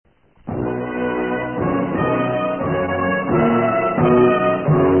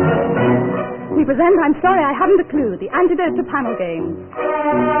present, I'm sorry I haven't a clue, the antidote to panel games.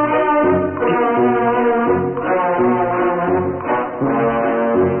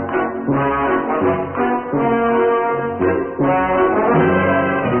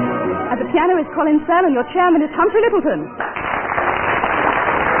 At the piano is Colin Sell and your chairman is Humphrey Littleton.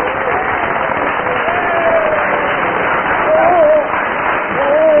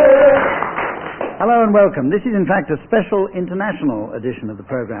 Hello and welcome. This is in fact a special international edition of the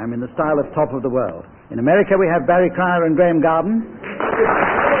program in the style of Top of the World. In America we have Barry Cryer and Graham Garden.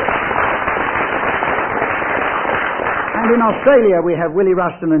 And in Australia we have Willie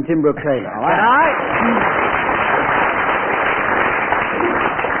Rushton and Tim Brooke-Taylor.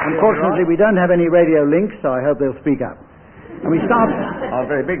 Unfortunately we don't have any radio links, so I hope they'll speak up. And we start... Oh,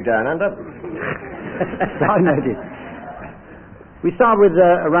 very big down under. I noticed. We start with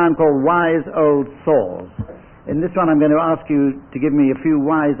a round called Wise Old Saws. In this one I'm going to ask you to give me a few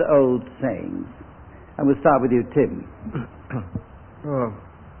wise old sayings. And we'll start with you, Tim.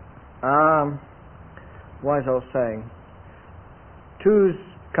 Wise old saying. Two's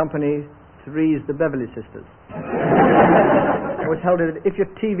company, three's the Beverly Sisters. I was told that if your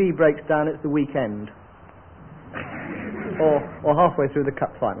TV breaks down, it's the weekend. Or halfway through the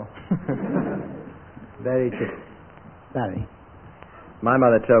cup final. Very true. Barry. My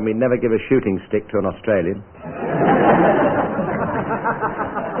mother told me never give a shooting stick to an Australian.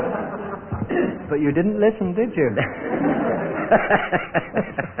 But you didn't listen, did you?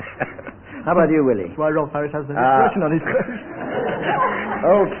 How about you, Willie? That's why Rolf Harris has the expression on his face.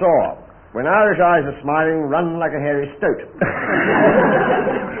 Old saw. When Irish eyes are smiling, run like a hairy stoat.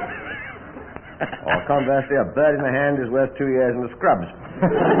 Or conversely, a bird in the hand is worth 2 years in the scrubs.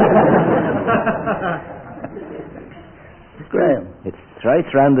 Graham. It's thrice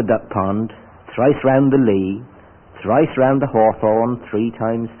round the duck pond, thrice round the lea, thrice round the hawthorn, 3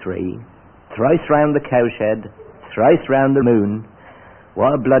 times 3, thrice round the cowshed, thrice round the moon.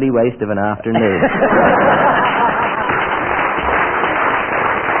 What a bloody waste of an afternoon.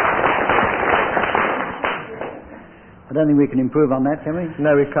 I don't think we can improve on that, can we?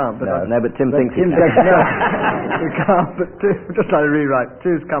 No, we can't. But but Tim thinks Tim he says can. no. We can't. But just like a rewrite.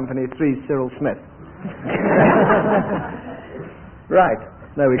 Two's company, three's Cyril Smith. Right.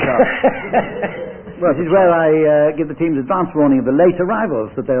 No, we can't. Well, this is where I give the teams advance warning of the late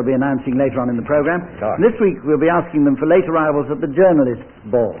arrivals that they'll be announcing later on in the programme. Sure. This week we'll be asking them for late arrivals at the Journalists'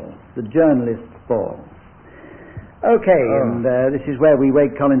 Ball. The Journalists' Ball. Okay, and this is where we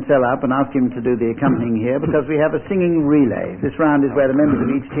wake Colin Sell up and ask him to do the accompanying here, because we have a singing relay. This round is where the members of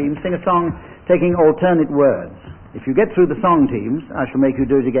each team sing a song taking alternate words. If you get through the song, teams, I shall make you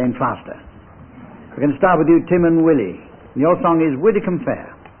do it again faster. We're going to start with you, Tim and Willie. And your song is Widdicombe Fair.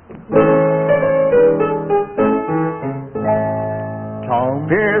 Tom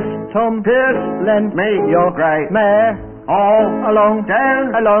Pierce, lend me your grey mare. All along, down,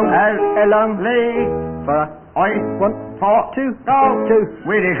 along, Lee. For I want to go to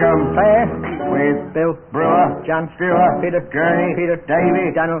Widdicombe Fair with Bill Brewer, Jan Stewart, Peter Gurney, Peter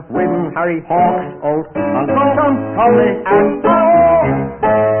Davy, Daniel Whidden, Harry Hawkes, old Uncle Tom Coley, and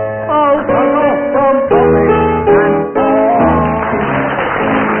old Uncle Tom Coley, and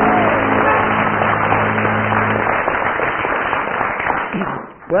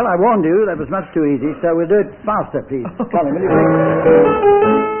Well, I warned you, that was much too easy, so we'll do it faster, please. Colin, will you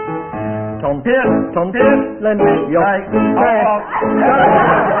Tom Pierce, lend me your mare.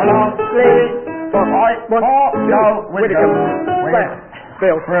 Along, Lee. For I want to go Widdicombe Fair.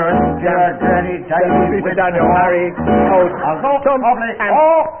 Bill Brewer, Jan Gurney, Davy, Peter Daniel, Harry, old Uncle Tom Coley, and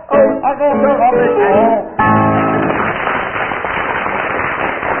old Uncle Tom Coley, and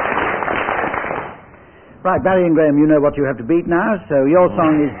Right, Barry and Graham, you know what you have to beat now, so your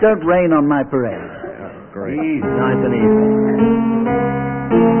song is Don't Rain on My Parade. Great. Easy, nice and easy.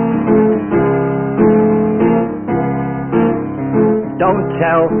 Don't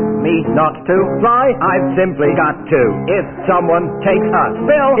tell me not to fly, I've simply got to. If someone takes a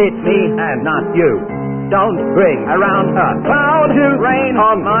spill, it's me and not you. Don't bring around a cloud to rain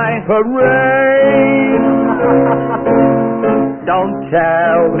on my parade. Don't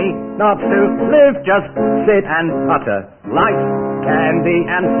tell me not to live, just sit and putter. Like candy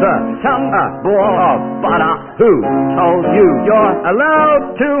and some a ball of butter. Who told you you're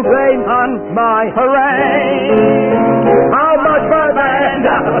allowed to rain on my parade? How much for the band?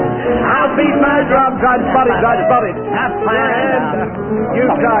 I'll beat my drum, try to spot it. Have plans. You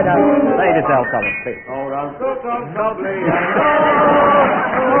try to play yourself, Colin, please.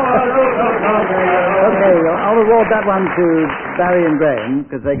 Okay, I'll reward that one to Barry and Graham,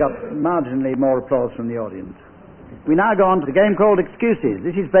 because they got marginally more applause from the audience. We now go on to the game called Excuses.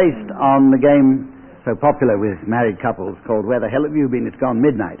 This is based on the game so popular with married couples called Where the Hell Have You Been? It's Gone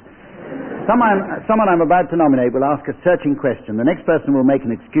Midnight. Someone I'm about to nominate will ask a searching question. The next person will make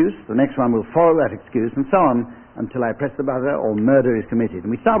an excuse. The next one will follow that excuse, and so on until I press the buzzer or murder is committed.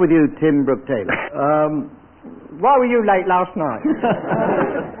 And we start with you, Tim Brooke-Taylor. Why were you late last night?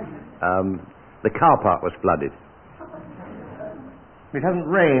 The car park was flooded. It hasn't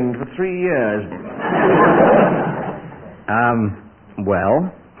rained for 3 years. Well,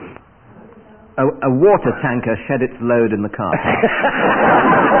 a water tanker shed its load in the car park.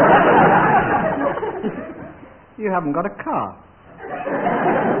 You haven't got a car.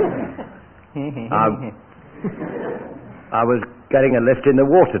 I was getting a lift in the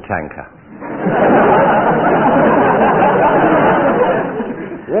water tanker.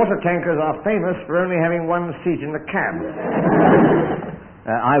 Water tankers are famous for only having one seat in the cab.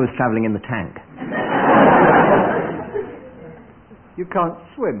 I was travelling in the tank. You can't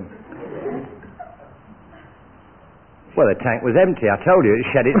swim. Well, the tank was empty. I told you, it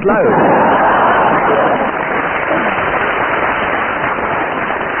shed its load.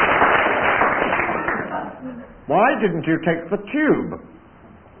 Why didn't you take the tube?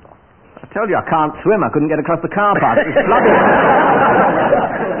 I told you I can't swim. I couldn't get across the car park. It was flooded.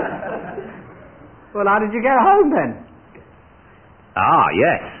 Well, how did you get home then?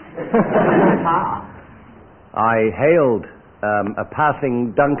 Yes. I hailed a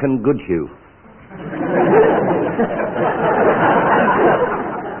passing Duncan Goodhue.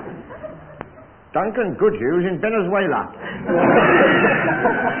 Duncan Goodhue's in Venezuela.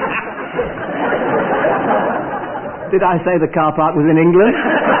 Did I say the car park was in England?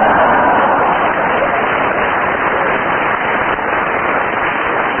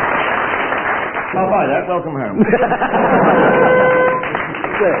 I'll buy that. Welcome home.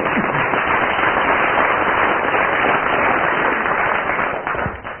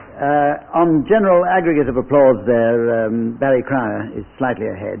 On general aggregate of applause there, Barry Cryer is slightly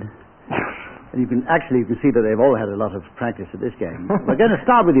ahead. And you can see that they've all had a lot of practice at this game. We're going to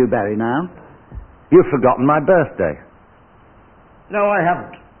start with you, Barry, now. You've forgotten my birthday. No, I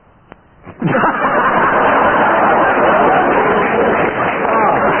haven't.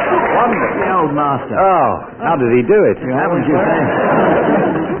 Wonderful. The old master. Oh, how did he do it? You haven't, you say?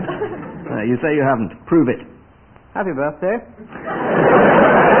 You say you haven't. Prove it. Happy birthday.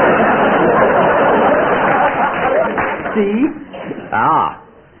 See?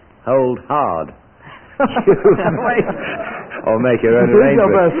 Hold hard. Wait. Or make your own Who's your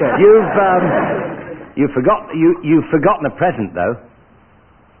arrangement. birthday? You've forgotten a present, though.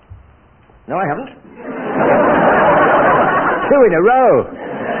 No, I haven't. 2 in a row.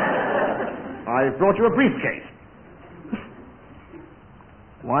 I've brought you a briefcase.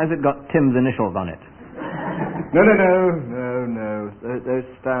 Why has it got Tim's initials on it? No. Those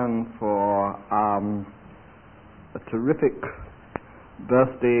stand for a terrific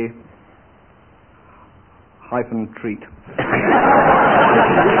birthday treat.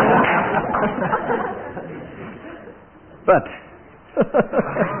 But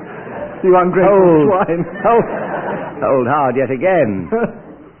you ungrateful swine. Hold hard yet again.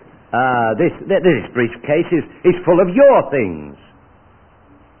 This briefcase is full of your things.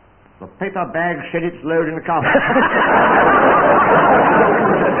 The paper bag shed its load in the car.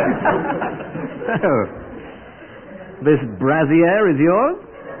 This brassiere is yours?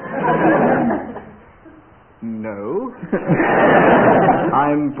 No.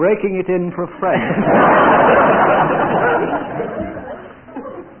 I'm breaking it in for a friend.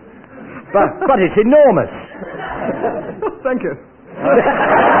 But it's enormous. Thank you.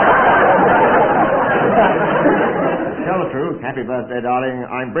 Tell the truth. Happy birthday, darling.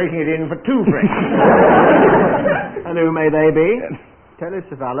 I'm breaking it in for 2 friends. And who may they be? Telly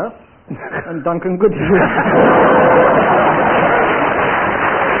Savalas and Duncan Goodhue.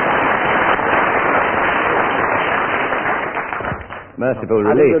 Merciful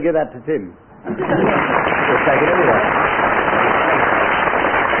I think relief. we'll give that to Tim. We'll take it anyway.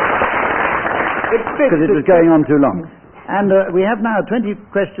 Because it was going on too long. And we have now 20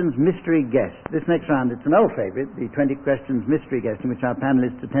 questions mystery guess. This next round, it's an old favourite, the 20 questions mystery guess, in which our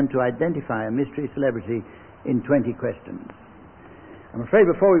panellists attempt to identify a mystery celebrity in 20 questions. I'm afraid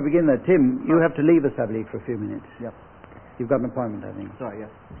before we begin though, Tim, you have to leave us, I believe, for a few minutes. Yep. You've got an appointment, I think. Sorry,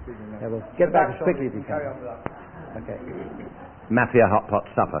 yes. Excuse me. Yeah, well, get back as quickly as you can. Carry on with that. Okay. Mafia hot pot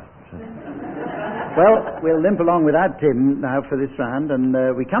supper. Well, we'll limp along without Tim now for this round, and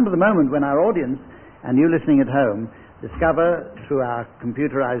we come to the moment when our audience, and you listening at home, discover through our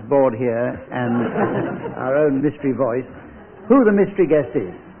computerized board here and our own mystery voice who the mystery guest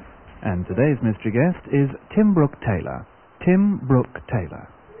is. And today's mystery guest is Tim Brooke Taylor. Tim Brooke Taylor.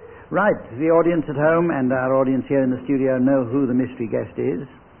 Right, the audience at home and our audience here in the studio know who the mystery guest is.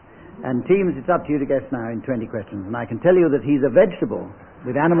 And teams, it's up to you to guess now in 20 questions. And I can tell you that he's a vegetable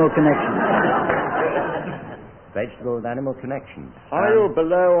with animal connections. Vegetable with animal connections. Are you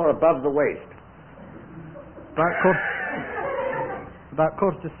below or above the waist? About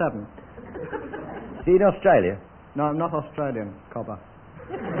 6:45. Is he in Australia? No, I'm not Australian, Cobber.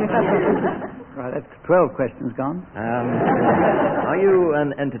 Right, that's 12 questions gone. Are you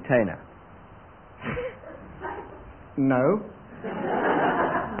an entertainer? No.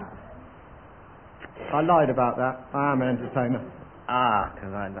 I lied about that. I am an entertainer.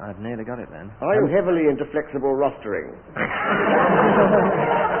 Because I've nearly got it then. Are you heavily into flexible rostering?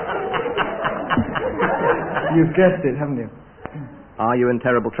 You've guessed it, haven't you? Are you in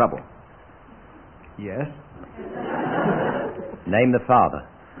terrible trouble? Yes. Name the father.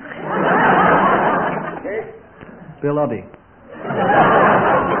 Bill Oddie.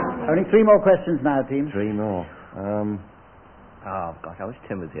 Only 3 more questions now, team. 3 more. Oh, gosh, I wish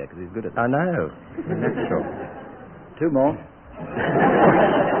Tim was here because he's good at that. I know. That's true. 2 more.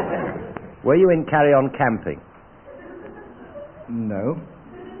 Were you in Carry On Camping? No.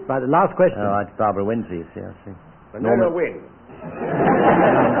 Right, the last question. Oh, it's Barbara Windsor, you see, I see. Vanilla Wynn.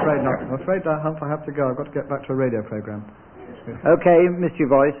 I'm afraid not. I'm afraid I have to go. I've got to get back to a radio programme. Okay, Mystery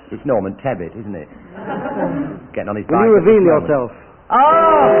Voice. It's Norman Tebbit, isn't it? Getting on his Will bike. you reveal yourself?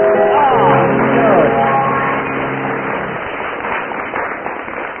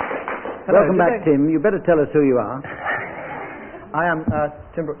 Welcome back, Tim. You better tell us who you are. I am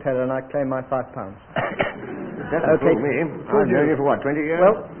Tim Brooke Taylor, and I claim my £5. Okay. Me. I've known you for what, 20 years?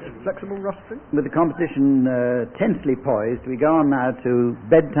 Well, Flexible rostering? with the competition tensely poised, we go on now to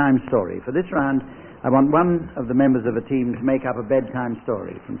bedtime story. For this round, I want one of the members of a team to make up a bedtime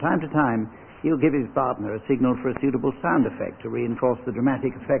story. From time to time, he'll give his partner a signal for a suitable sound effect to reinforce the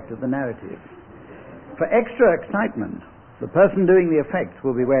dramatic effect of the narrative. For extra excitement, the person doing the effects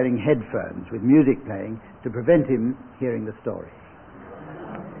will be wearing headphones with music playing to prevent him hearing the story.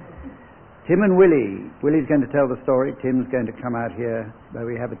 Tim and Willie. Willie's going to tell the story. Tim's going to come out here where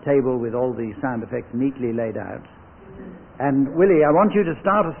we have a table with all the sound effects neatly laid out. And Willie, I want you to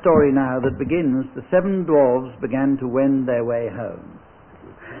start a story now that begins, the 7 dwarves began to wend their way home.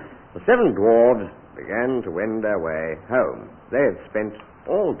 The 7 dwarves began to wend their way home. They had spent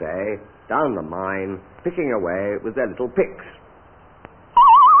all day down the mine picking away with their little picks.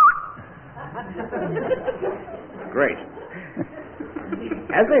 Great.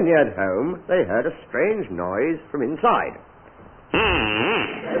 As they neared home, they heard a strange noise from inside.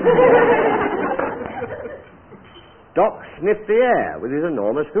 Doc sniffed the air with his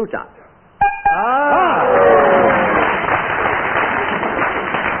enormous hooter.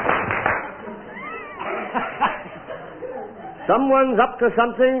 Someone's up to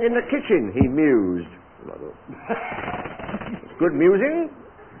something in the kitchen, he mused. Good musing?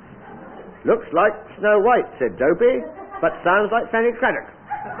 Looks like Snow White, said Dopey, but sounds like Fanny Craddock.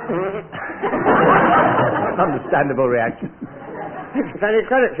 Understandable reaction. Fanny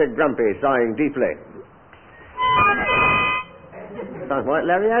Craddock, said Grumpy, sighing deeply. Sounds like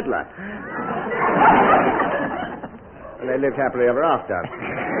Larry Adler. And they lived happily ever after.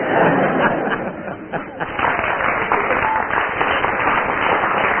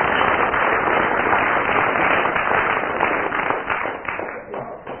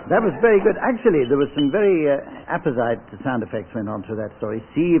 That was very good. Actually, there was some very apposite sound effects went on to that story.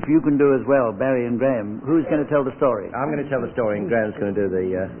 See if you can do as well, Barry and Graham. Who's going to tell the story? I'm going to tell the story and Graham's going to do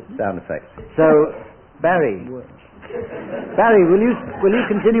the sound effects. So, Barry, will you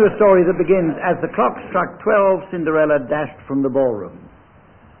continue a story that begins, as the clock struck 12, Cinderella dashed from the ballroom.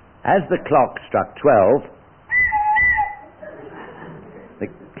 As the clock struck 12, the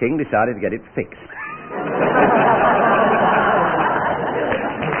king decided to get it fixed.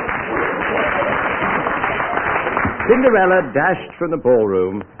 Cinderella dashed from the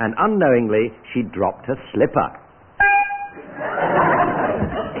ballroom, and unknowingly she dropped her slipper.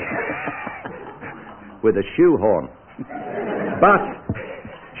 With a shoehorn. But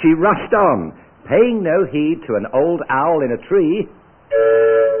she rushed on, paying no heed to an old owl in a tree.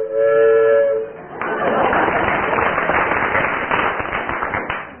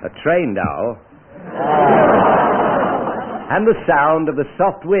 A trained owl. And the sound of the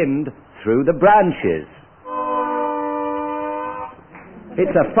soft wind through the branches.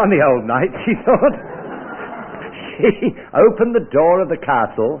 It's a funny old night, she thought. She opened the door of the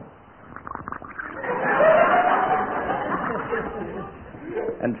castle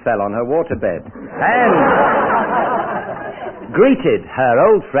and fell on her waterbed. And greeted her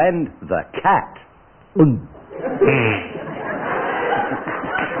old friend, the cat.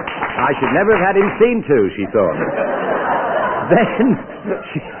 I should never have had him seen to, she thought.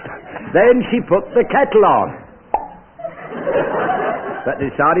 Then she put the kettle on, but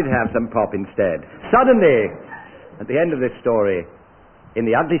decided to have some pop instead. Suddenly, at the end of this story, in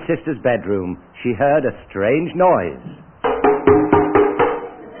the ugly sister's bedroom, she heard a strange noise.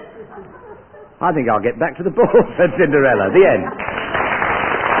 I think I'll get back to the ball, said Cinderella. The end.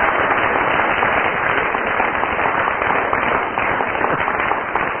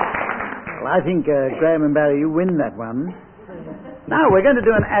 Well, I think, Graham and Barry, you win that one. Now, we're going to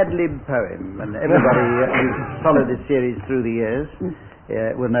do an ad-lib poem, and everybody who's followed this series through the years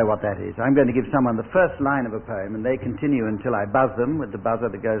will know what that is. I'm going to give someone the first line of a poem, and they continue until I buzz them with the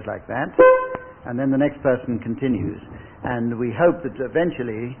buzzer that goes like that, and then the next person continues. And we hope that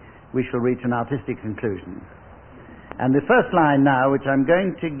eventually we shall reach an artistic conclusion. And the first line now, which I'm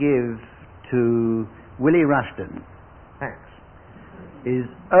going to give to Willie Rushton, Thanks. is,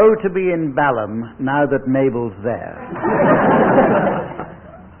 "Oh, to be in Balham now that Mabel's there."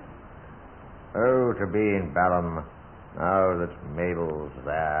 Oh, to be in Balham now that Mabel's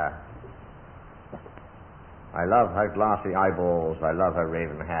there. I love her glassy eyeballs, I love her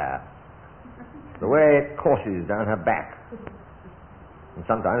raven hair. The way it courses down her back, and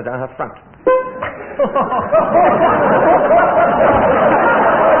sometimes down her front.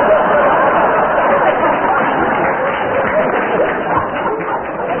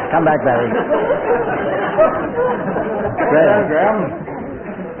 Come back, Barry. Graham.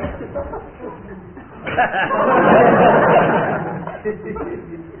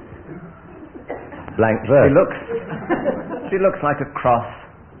 Blank verse. She looks like a cross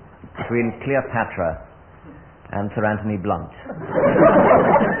between Cleopatra and Sir Anthony Blunt.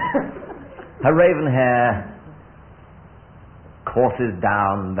 Her raven hair courses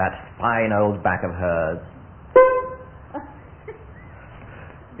down that fine old back of hers.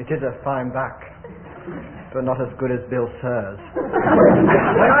 It is a fine back, but not as good as Bill Sir's.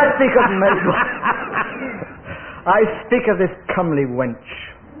 When I speak of Mabel, I speak of this comely wench.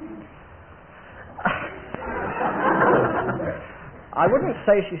 I wouldn't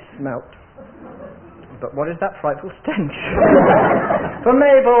say she smelt, but what is that frightful stench? For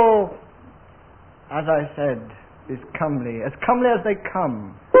Mabel, as I said, is comely as they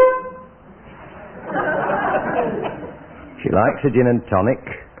come. She likes a gin and tonic,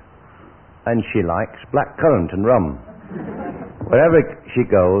 and she likes blackcurrant and rum. Wherever she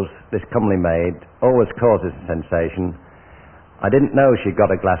goes, this comely maid always causes a sensation. I didn't know she'd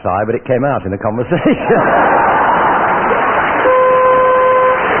got a glass eye, but it came out in the conversation.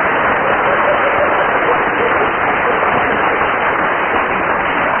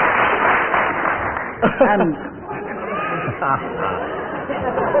 And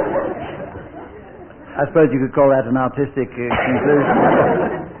I suppose you could call that an artistic conclusion.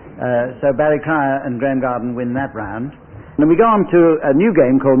 So Barry Cryer and Graham Garden win that round. And we go on to a new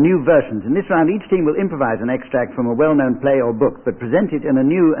game called New Versions. In this round, each team will improvise an extract from a well-known play or book, but present it in a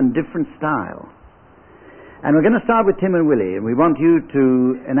new and different style. And we're going to start with Tim and Willie, and we want you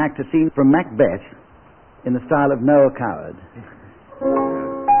to enact a scene from Macbeth in the style of Noel Coward.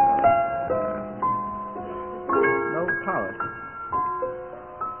 Noel Coward.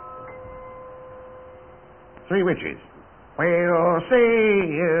 Three Witches. We'll see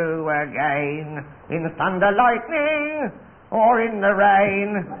you again in thunder, lightning, or in the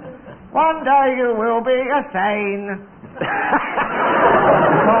rain. One day you will be a sane.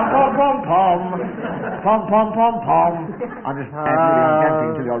 Pom, pom, pom, pom. Pom, pom, pom, pom. I'm just dancing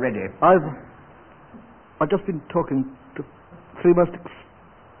until you're ready. I've just been talking to three most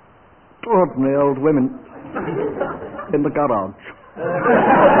extraordinary old women in the garage.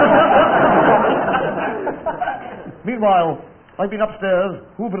 Meanwhile, I've been upstairs,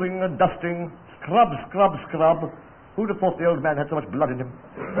 hoovering and dusting, scrub, scrub, scrub. Who'd have thought the old man had so much blood in him?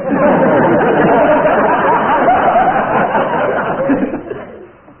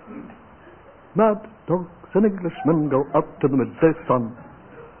 Mad dogs and Englishmen go out to the midday sun.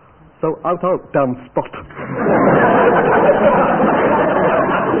 So out, down, spot.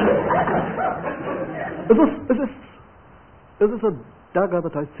 Is this a dagger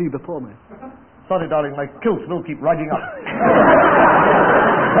that I see before me? Sorry, darling, my kilt will keep riding up.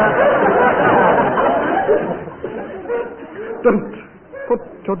 Don't put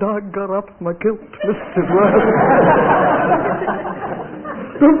your dagger up my kilt, Mrs. Worth.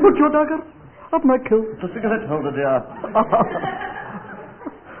 Don't put your dagger up my kilt. It's a cigarette holder, dear.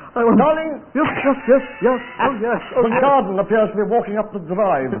 Darling? Yes. Oh, yes. The garden appears to be walking up the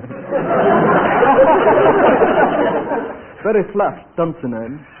drive. Very flat,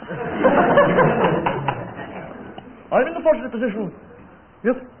 Dunsinane. I'm in the fortunate position.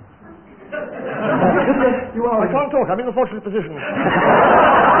 Yes? Yes, you are. I can't talk. I'm in the fortunate position.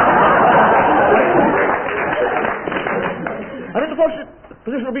 I'm in the fortunate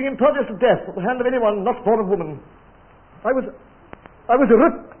position of being impervious to death at the hand of anyone not born of woman. I was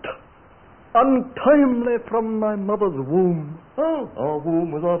ripped untimely from my mother's womb. Oh, our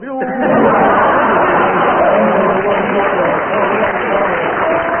womb was of you.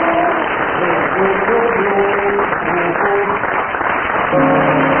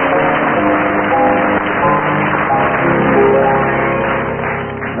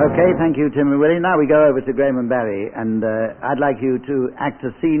 Okay, thank you, Tim and Willie. Now we go over to Graham and Barry, and I'd like you to act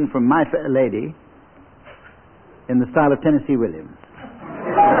a scene from My Fair Lady in the style of Tennessee Williams.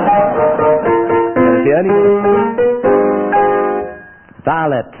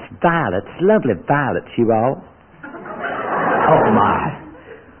 Violets, violets, lovely violets, you all. Oh, my.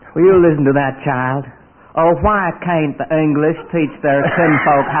 Will you listen to that child? Oh, why can't the English teach their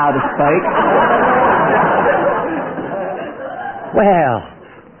kinfolk how to speak? Well,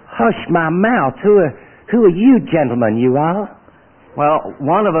 hush my mouth. Who are you gentlemen, you all? Well,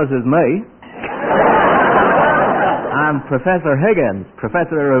 one of us is me. I'm Professor Higgins,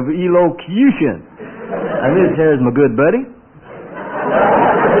 Professor of Elocution. And this here's my good buddy,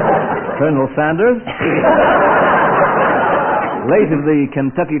 Colonel Sanders, late of the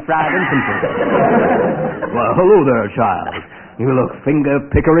Kentucky Fried Infantry. Well, hello there, child. You look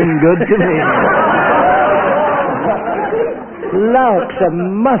finger-pickering good to me. Looks a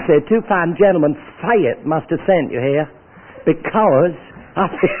mussy, two fine gentlemen Fayette must have sent you here, because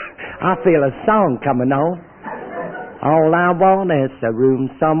I feel a song coming on. All I want is a room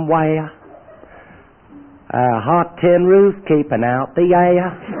somewhere, a hot tin roof keeping out the air,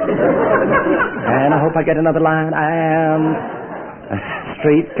 and I hope I get another line, and a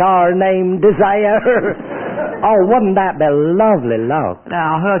streetcar named Desire. Oh, wouldn't that be lovely, love?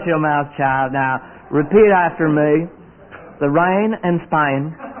 Now, hush your mouth, child. Now, repeat after me. The rain in Spain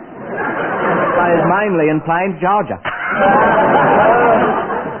stays mainly in Plains, Georgia.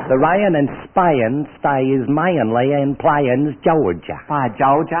 The rain in Spain stays mainly in Plains, Georgia. By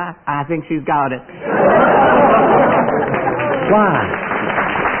Georgia? I think she's got it.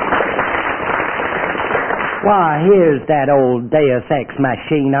 Why, here's that old Deus Ex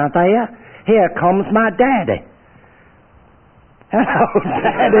Machina there. Here comes my daddy. Hello,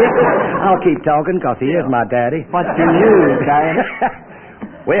 Daddy. I'll keep talking because he is my daddy. What's the news, Daddy?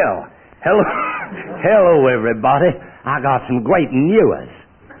 Well, hello, everybody. I got some great news.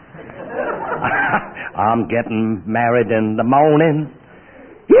 I'm getting married in the morning.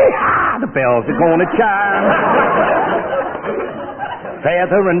 Yeah, the bells are going to chime.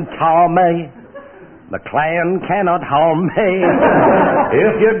 Feather and Tommy, the clan cannot harm me.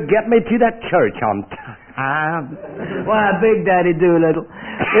 If you get me to that church on time. Why, Big Daddy Doolittle,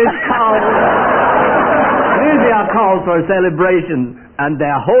 it's called... Usually I call for a celebration, and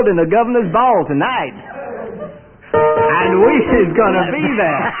they're holding a governor's ball tonight. And we is gonna be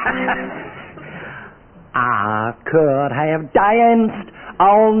there. I could have danced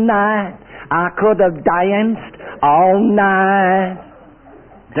all night. I could have danced all night.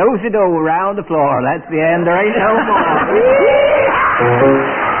 Do-si-do around the floor. That's the end. There ain't no more.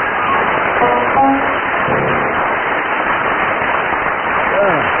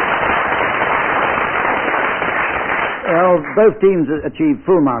 Well, both teams achieved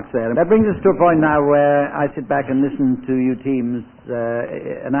full marks there. That brings us to a point now where I sit back and listen to you teams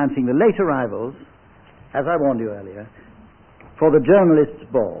announcing the late arrivals, as I warned you earlier, for the journalists'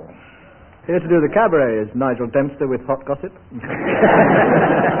 ball. Here to do the cabaret is Nigel Dempster with Hot Gossip.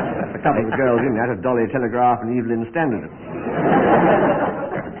 A couple of girls in that are Dolly Telegraph and Evelyn Standard.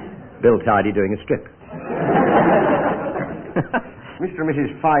 Bill Tidy doing a strip. Mr. and Mrs.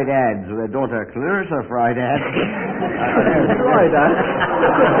 Friedad with their daughter Clarissa Friedad. Friedad?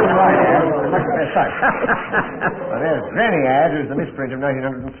 Well, there's Granny Ad, who's the misprint of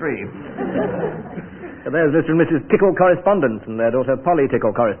 1903. There's Mr. and Mrs. Tickle Correspondence and their daughter Polly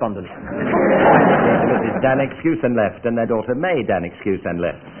Tickle Correspondence. Mrs. Dan Excuse and left, and their daughter May Dan Excuse and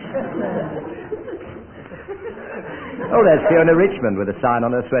left. Oh, there's Fiona Richmond with a sign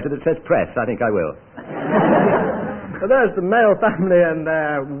on her sweater that says press. I think I will. There's the Mail family and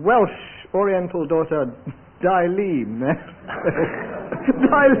their Welsh Oriental daughter Dailene.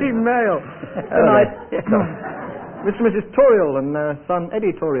 Dailene Mail. Mr. and Mrs. Toriel and their son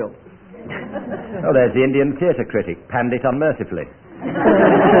Eddie Toriel. Oh, there's the Indian theatre critic, Pandit unmercifully.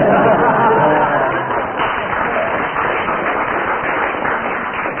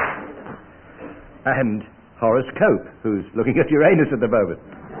 And Horace Cope, who's looking at Uranus at the moment.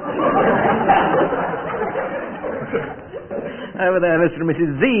 Over there, Mr. and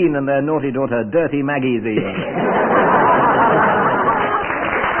Mrs. Zine and their naughty daughter, Dirty Maggie Zine.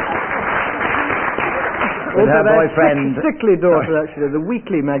 With her boyfriend... Sickly daughter, actually, the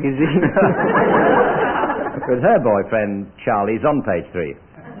weekly magazine. With her boyfriend, Charlie's on page 3.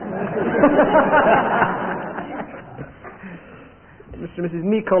 Mr. and Mrs.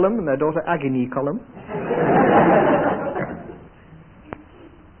 Neecolum and their daughter, Aggie Neecolum.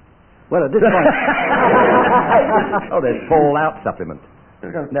 Well, at this point... Oh, there's Fall Out supplement.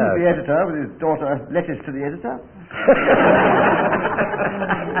 No. The editor with his daughter, letters to the editor.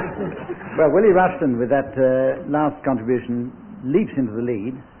 Well, Willie Rushton, with that last contribution, leaps into the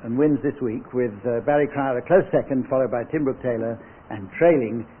lead and wins this week with Barry Cryer a close second, followed by Tim Brooke Taylor and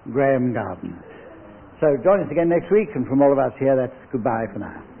trailing Graham Garden. So join us again next week, and from all of us here, that's goodbye for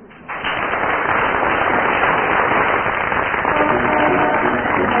now.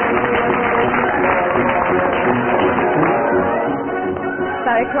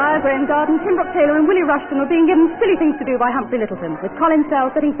 Barry Cryer, Graham Garden, Tim Brooke Taylor and Willie Rushton were being given silly things to do by Humphrey Lyttelton, with Colin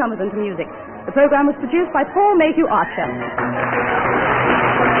Sell setting some of them to music. The programme was produced by Paul Mayhew Archer.